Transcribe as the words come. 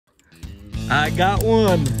I got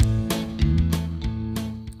one.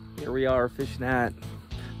 Here we are fishing at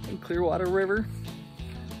Clearwater River.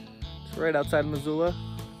 It's right outside Missoula.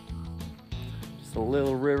 Just a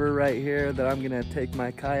little river right here that I'm gonna take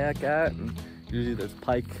my kayak at. And usually there's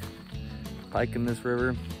pike in this river,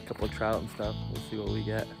 a couple of trout and stuff. We'll see what we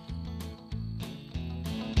get.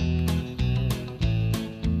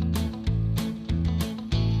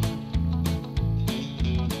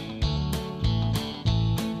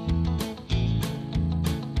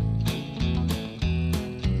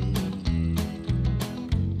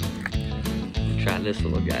 Try this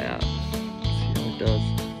little guy out. See how it does.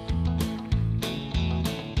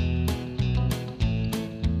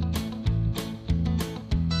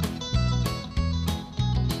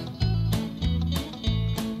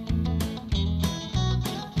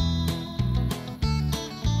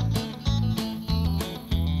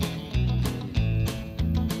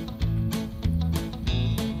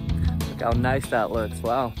 Look how nice that looks.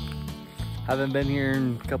 Wow. Haven't been here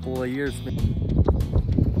in a couple of years.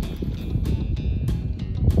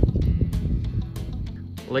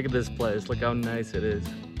 Look at this place, look how nice it is.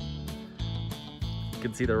 You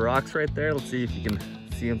can see the rocks right there. Let's see if you can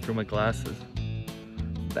see them through my glasses.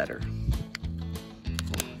 Better.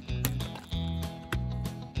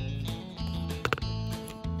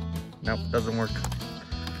 Nope, doesn't work.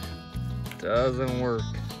 Doesn't work.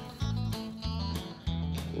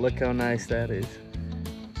 Look how nice that is.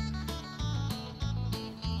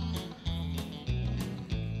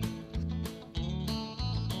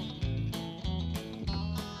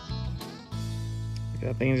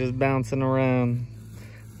 That thing's just bouncing around.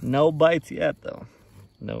 No bites yet though.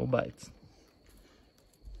 No bites.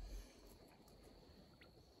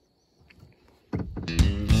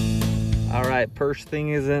 All right, perch thing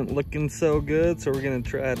isn't looking so good, so we're gonna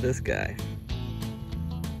try this guy.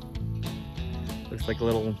 Looks like a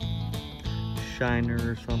little shiner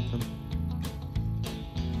or something.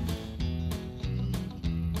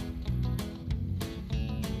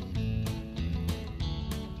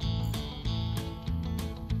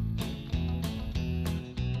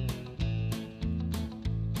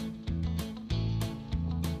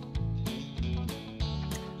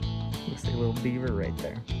 Looks like a little beaver right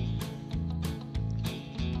there.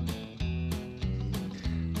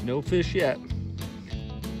 No fish yet.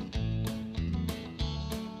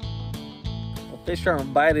 Well, fish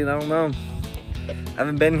aren't biting, I don't know. I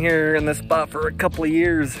haven't been here in this spot for a couple of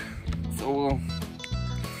years. So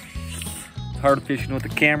it's hard fishing with the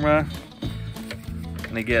camera.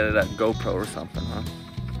 Gonna get it at GoPro or something, huh?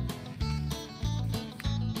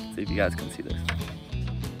 See if you guys can see this.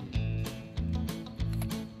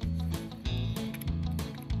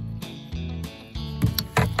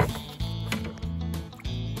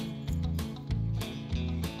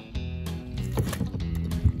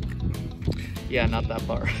 Yeah, not that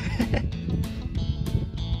far.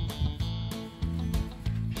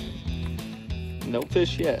 No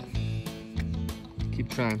fish yet.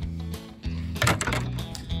 Keep trying.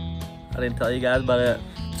 I didn't tell you guys about it.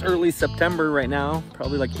 It's early September right now,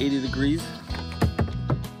 probably like 80 degrees.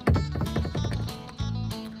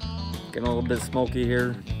 Getting a little bit smoky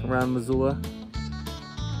here around Missoula.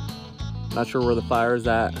 Not sure where the fire's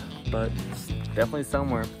at, but it's definitely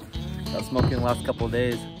somewhere. Got smoky in the last couple of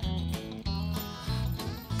days.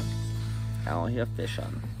 I don't hear fish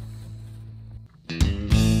on.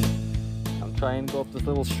 I'm trying to go up this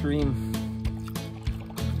little stream.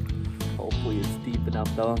 Hopefully it's deep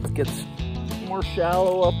enough though. It gets more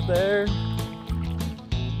shallow up there.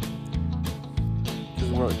 This is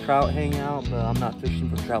where the trout hang out, but I'm not fishing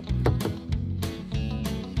for trout.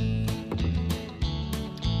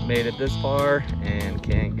 Made it this far and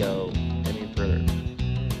can't go any further.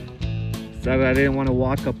 So I didn't want to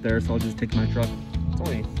walk up there, so I'll just take my truck. It's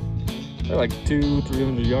only they're like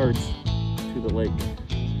 200-300 yards to the lake.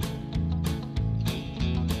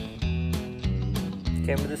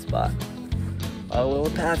 Came to this spot. A lot of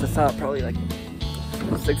little pads. I saw probably like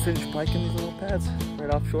 6-inch pike in these little pads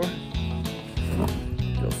right offshore.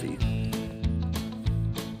 You'll see.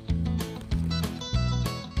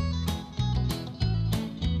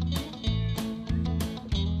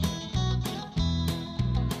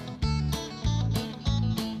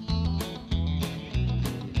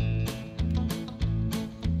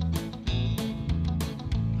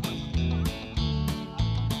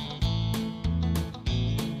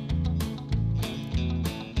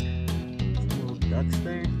 Ducks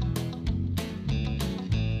there.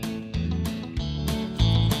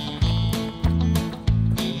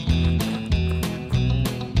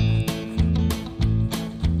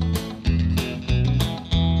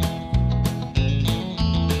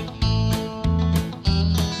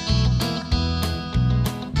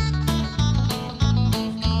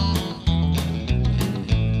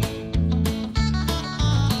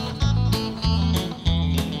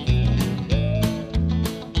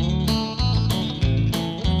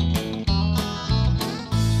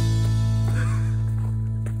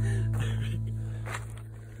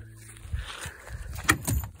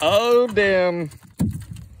 Oh, damn.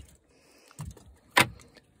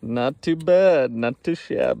 Not too bad, not too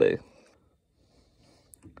shabby.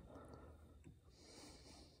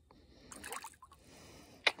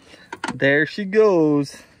 There she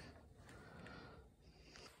goes.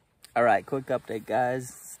 All right, quick update,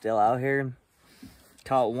 guys. Still out here.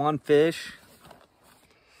 Caught one fish.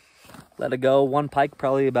 Let it go. One pike,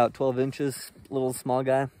 probably about 12 inches. Little small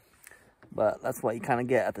guy. But that's what you kind of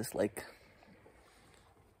get at this lake.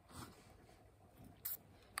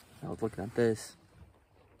 I was looking at this.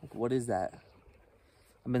 Like, what is that?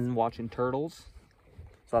 I've been watching turtles.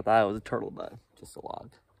 So I thought it was a turtle, but just a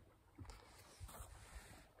log.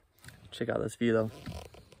 Check out this view, though.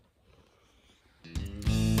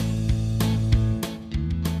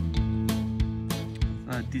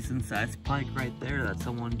 A decent sized pike right there that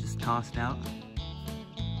someone just tossed out.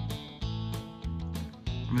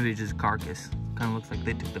 Or maybe just carcass. Kind of looks like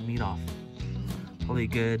they took the meat off. Probably a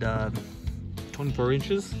good 24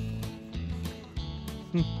 inches.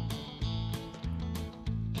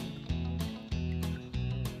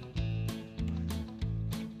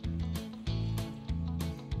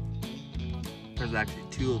 There's actually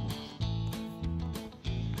two of them.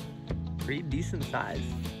 Pretty decent size.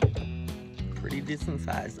 Pretty decent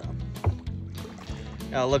size though.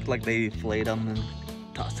 Yeah, it looked like they filleted them and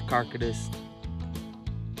tossed the carcasses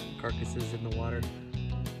in the water.